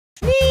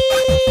Hey,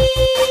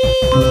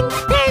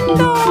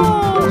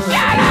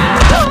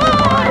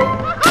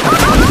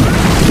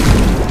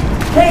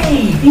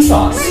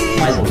 Vsauce!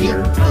 Michael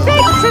here.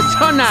 This is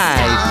so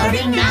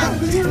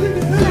nice!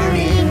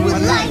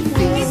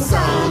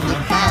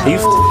 Are you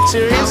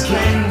serious?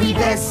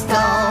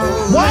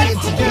 What?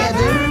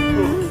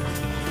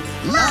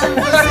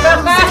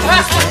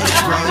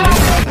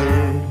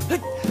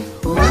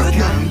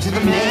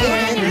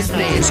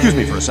 Excuse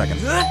me for a second.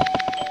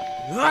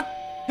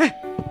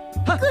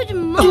 Good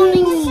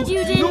morning,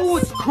 students. You know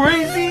what's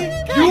crazy?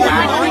 Good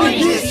morning,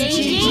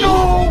 Gigi.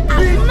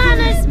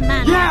 Manors,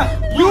 Manor.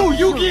 Yeah,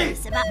 you get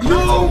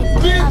no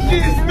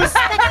business.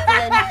 Respectful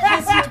and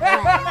pleasant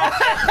way.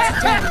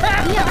 Today,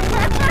 we are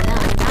going to learn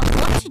about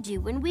what to do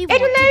when we want to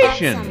get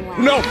Adulation. somewhere.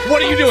 No,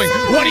 what are you doing?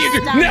 What are you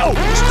doing? No,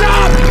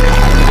 stop!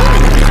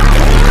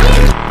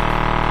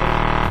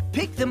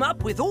 Pick them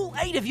up with all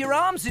 8 of your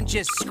arms and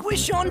just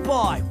squish on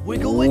by.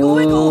 Wiggle, wiggle,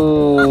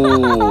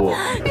 wiggle.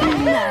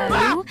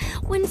 No,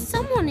 when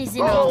someone is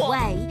in our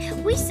way,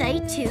 we say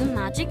 2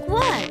 magic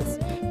words.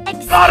 I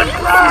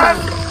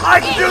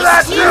can do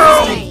that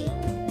too!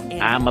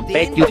 I'ma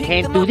bet you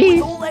can't do this.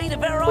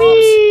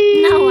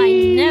 Now I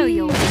know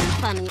you're being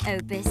funny,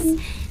 Opus.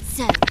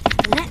 So,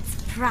 let's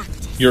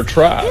practice. You're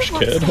trash, Who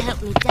wants kid. to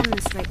help me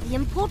demonstrate the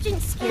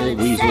important skill All of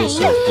these will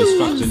saying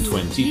self-destruct in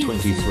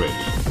 2023.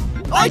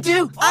 I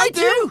do!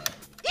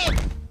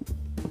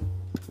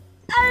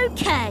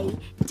 Okay,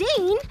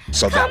 Dean,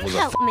 So come that was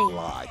help me.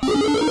 lie.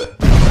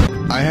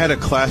 I had a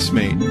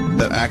classmate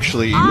that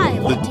actually I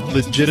want to get to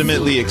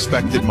legitimately the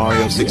expected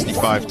Mario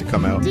 65 to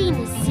come out. Dean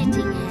is sitting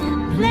here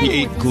playing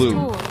He ate with his glue.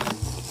 toys.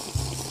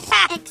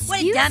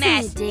 Excuse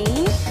me,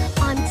 Dean.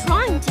 I'm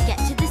trying to get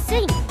to the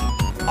sink.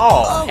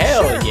 Oh,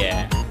 hell sure.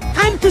 yeah.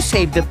 Time to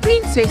save the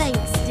princess.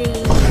 Thanks,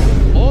 Dean.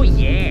 Oh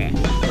yeah.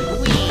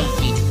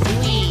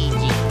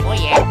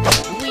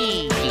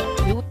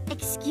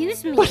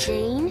 Excuse me,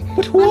 Dean.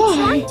 But I'm why?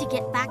 trying to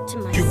get back to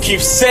my You keep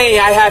saying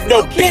I have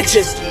no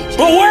bitches,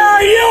 but where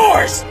are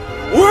yours?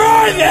 Where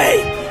are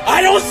they?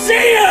 I don't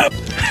see them!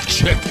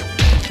 Shit.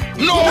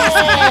 No!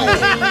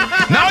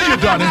 Now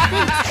you've done it.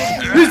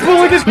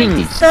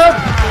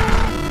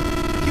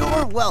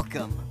 You're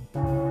welcome.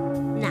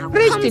 Now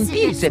Rest come in sit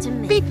peace, next to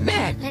me. Big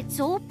Man. Let's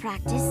all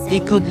practice saying, He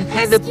could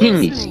have the "Excuse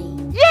penis." me."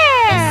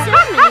 Yeah! There's so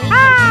many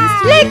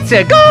options to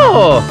Let's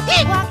go!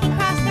 walking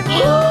across the room.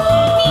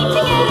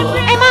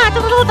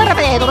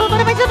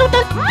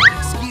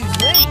 Excuse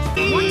me.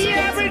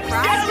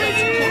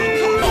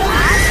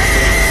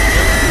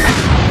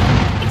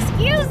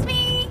 Excuse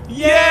me.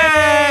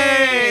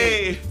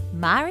 Yay!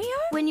 Mario?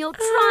 When you're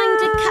trying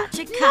to catch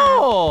a cat.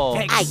 Oh,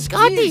 I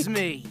got Excuse it.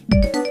 me.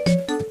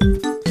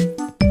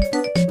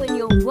 When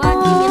you're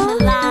working in the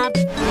lab.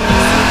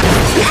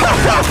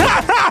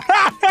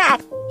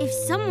 If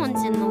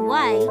someone's in the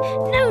way,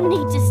 no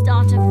need to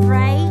start a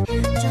fray.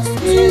 Just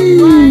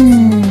 2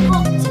 words.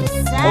 What to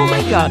say? Oh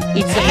my God,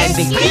 it's the man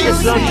behind the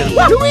slaughter.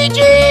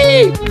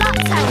 Luigi!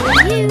 That's how we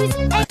use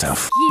What the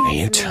f are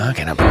you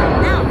talking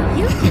about? Now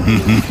you can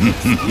use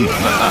excuse me.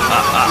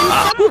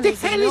 Who the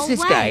hell is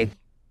this guy?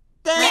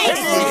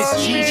 Thanks,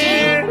 Miss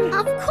Gigi.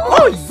 Of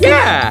course. Oh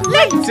yeah!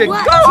 Let's Work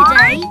go!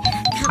 today.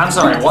 Come I'm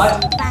sorry, join what?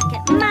 us back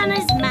at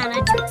Manor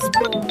to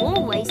explore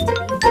more ways to be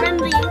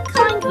friendly and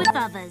kind with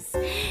others.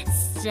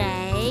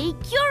 Stay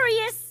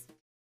curious.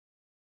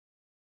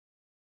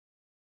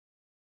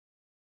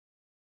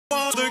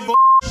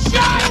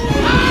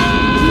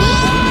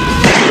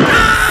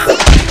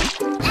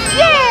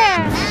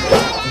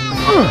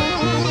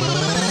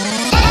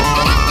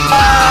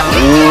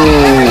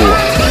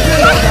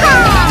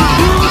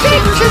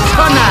 This is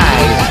so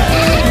nice!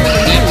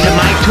 It's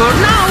my turn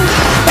now!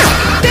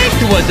 That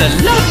was a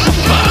lot of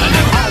fun!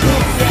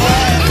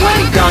 Why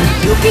don't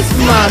you kiss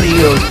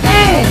Mario's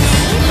ass?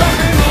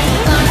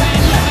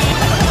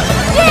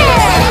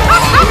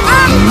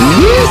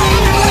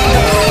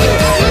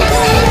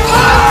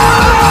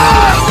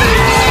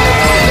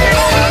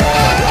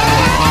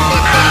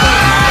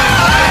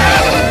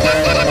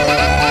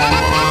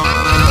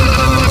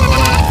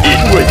 It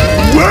was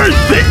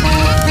worth it!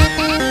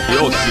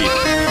 You'll see.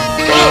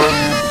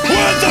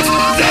 What the f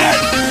that?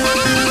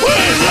 What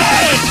is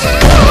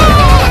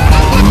that?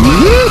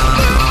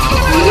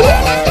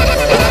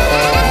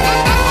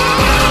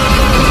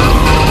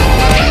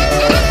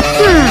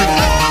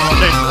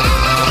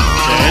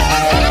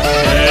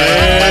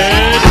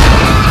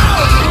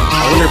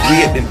 I wonder if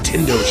we at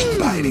Nintendo should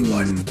buy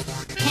anyone.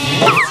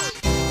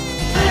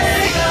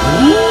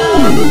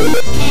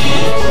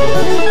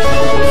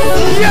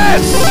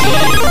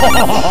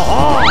 Yes!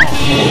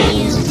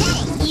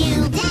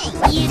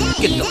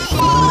 Get the f out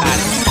of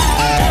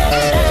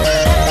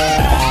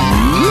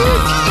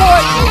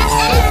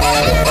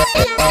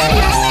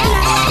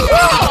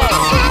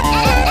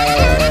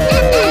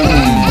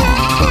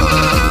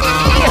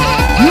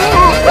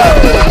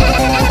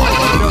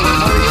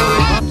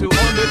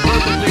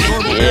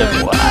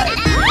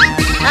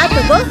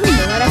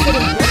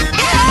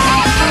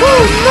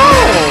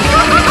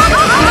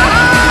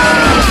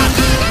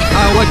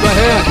I like my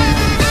hair.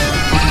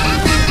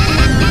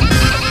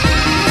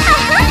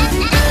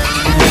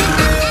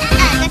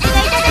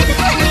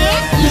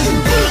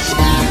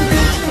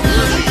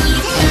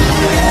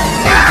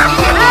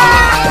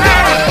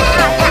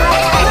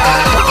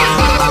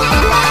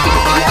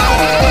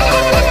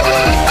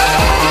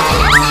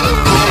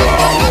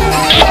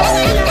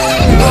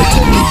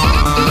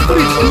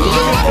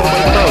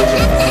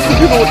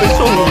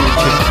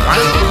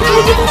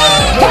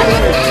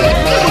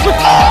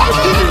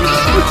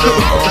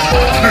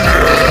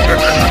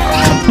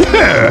 Say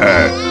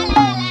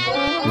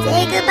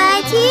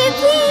goodbye to your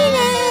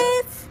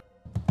peanuts.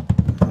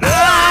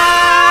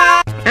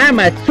 I'm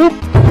a soup.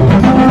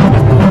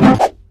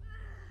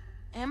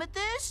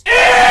 Amethyst?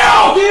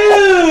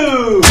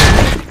 Ew!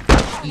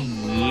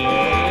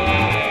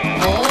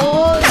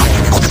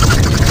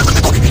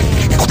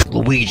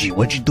 Luigi,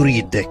 what'd you do to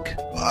your dick?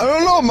 I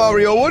don't know,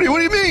 Mario. What do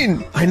you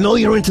mean? I know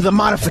you're into the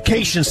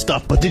modification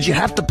stuff, but did you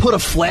have to put a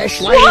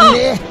flashlight in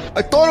there?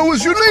 I thought it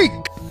was unique.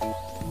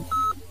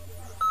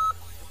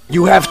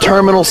 You have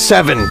terminal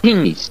 7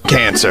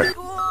 cancer.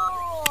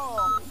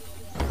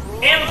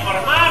 M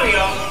for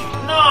Mario?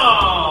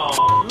 No!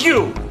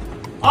 You!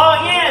 Oh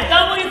yeah,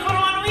 W for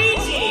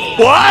Luigi!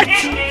 What?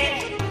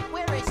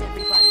 Where is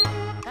everybody?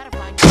 Gotta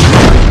find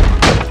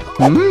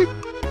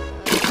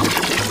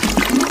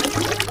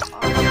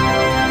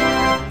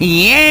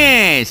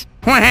Yes!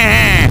 Whoa!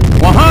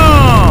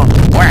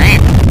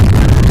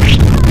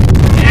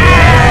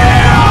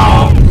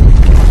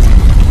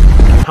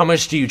 How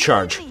much do you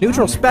charge?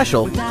 Neutral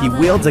special, he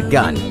wields a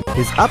gun.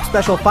 His up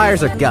special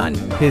fires a gun.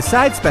 His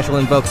side special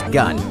invokes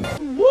gun.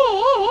 Wait,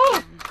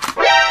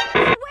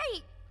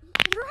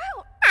 you're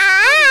out.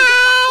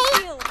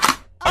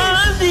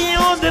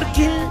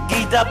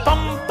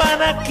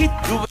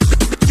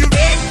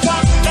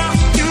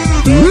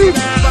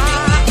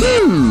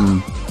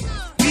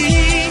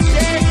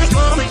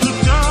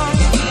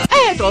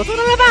 Eto,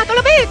 sono lavato,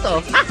 l'ho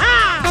visto!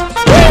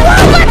 We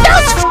won't let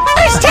those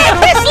f***ers take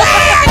this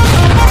land!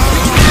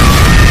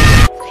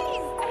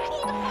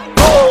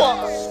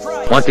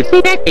 Want to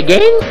see that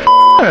again?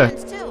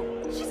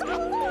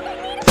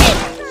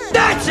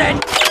 That's it!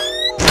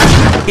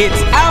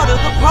 It's out of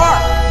the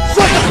park!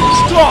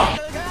 Stop!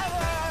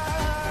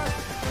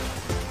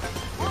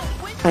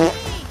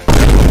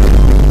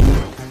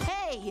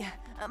 Hey,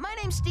 my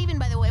name's Steven,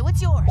 by the way.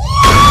 What's yours?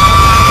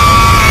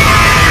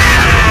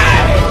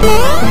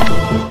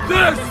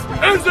 This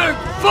isn't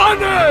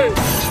funny!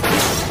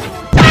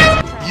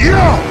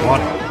 Yeah!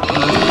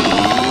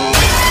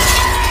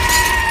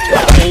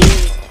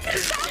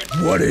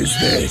 What is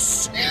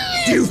this?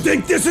 Do you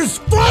think this is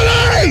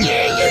funny?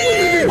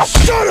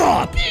 Shut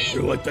up!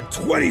 You're like the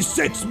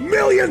 26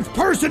 millionth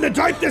person to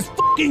type this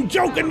fucking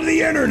joke into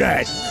the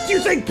internet! Do you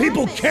think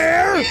people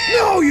care?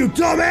 No, you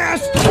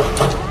dumbass!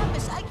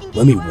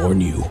 Let me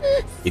warn you,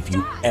 if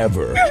you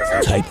ever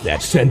type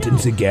that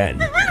sentence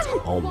again,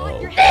 I'll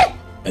know.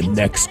 And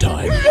next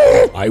time,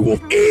 I will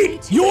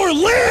eat your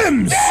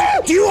limbs!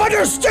 Do you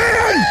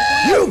understand?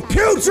 You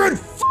putrid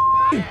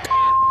f***ing...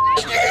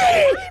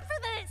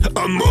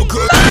 I'm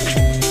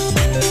okay.